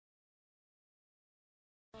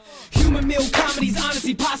Human mill comedy's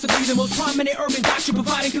honestly possibly the most prominent urban doctrine,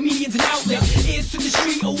 providing comedians an outlet. Ears to the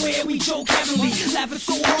street, aware we joke heavily, laughing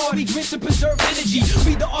so hard we grit to preserve energy.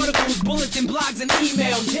 Read the articles, bulletin, blogs, and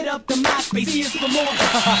emails. Hit up the MySpace, see us for more.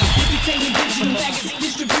 Entertainment, digital magazine,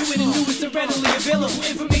 distributing the newest and readily available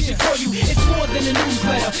information for you. It's more than a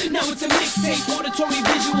newsletter. Now it's a mixtape, auditory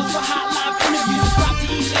visuals for hot live interviews. Subscribe to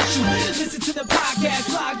each issue, listen to the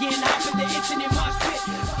podcast, log in, hop in the internet, watch pit.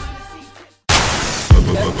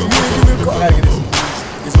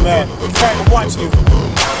 It's mad. I'm watching you.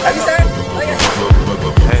 Have you started?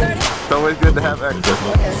 Hey, it's always good to have extra.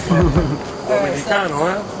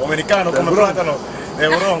 Dominicano, Dominicano, come plátano de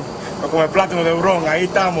Bron. Come plátano de Bron. Ahí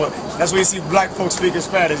estamos. That's why you see black folks speaking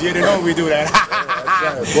Spanish. You didn't know we do that.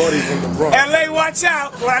 LA, watch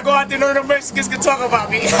out. When I go out there, none of the Mexicans can talk about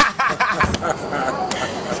me.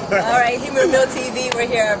 Alright, Humor Mill TV. We're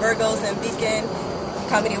here at Virgos and Beacon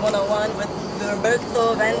Comedy 101 with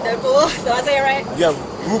Ruperto Vanderpool. Did I say it right? Yeah,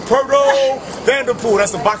 Ruperto Vanderpool.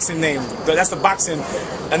 That's the boxing name. That's the boxing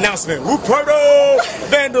announcement. Ruperto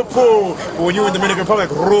Vanderpool. But when you're in the Dominican Republic,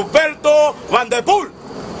 Ruperto Vanderpool.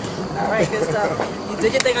 Alright, good stuff. You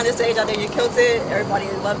did your thing on the stage out there. You killed it.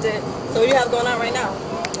 Everybody loved it. So what do you have going on right now?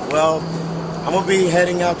 Well, I'm going to be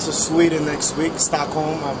heading out to Sweden next week,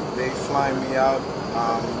 Stockholm. They flying me out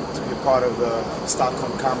to be a part of the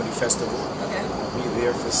Stockholm Comedy Festival. Okay. I'll be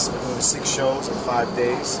there for doing 6 shows in 5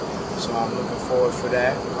 days. So I'm looking forward for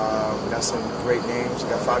that. We got some great names. We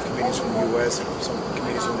got 5 comedians from the US, some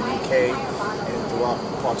comedians from the UK, and throughout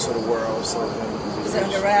parts of the world. So is it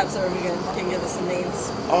under wraps, or can you give us some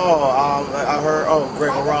names? Oh, I heard. Oh,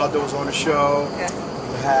 Greg Geraldo's on the show. Okay.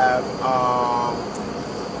 We have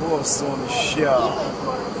who else is on the show?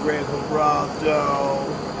 Greg Geraldo.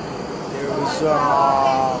 There was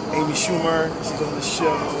Amy Schumer. She's on the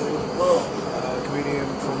show. Comedian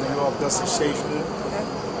from New York, Dustin Schaefer.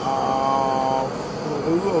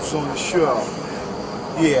 Who else on the show?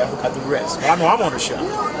 Yeah, I forgot the rest. But I know I'm on the show.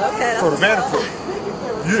 Okay. For the Vanderpool.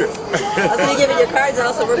 Yeah. So you giving your cards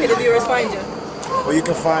out so where can the viewers find you? Well, you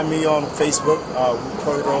can find me on Facebook,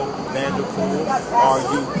 Ruperto Vanderpool,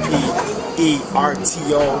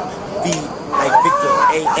 RUPERTO, like Victor,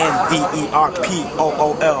 ANDERPOOL.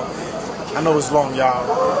 I know it's long,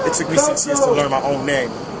 y'all. It took me 6 years to learn my own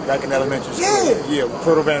name back in elementary school. Yeah,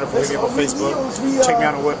 Ruperto Vanderpool. Hit me up on Facebook. Check me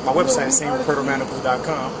out on my website,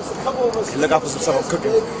 sameRupertoVanderpool.com. And look out for some stuff I'm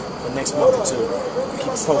cooking for next month or 2.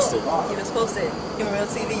 Keep us posted. Keep us posted. Humor Mill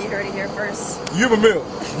TV, you heard it here first. Humor Mill.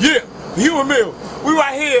 Yeah, Humor Mill. We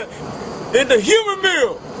right here in the Humor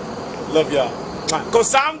Mill. Love y'all.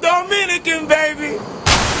 Cause I'm Dominican, baby.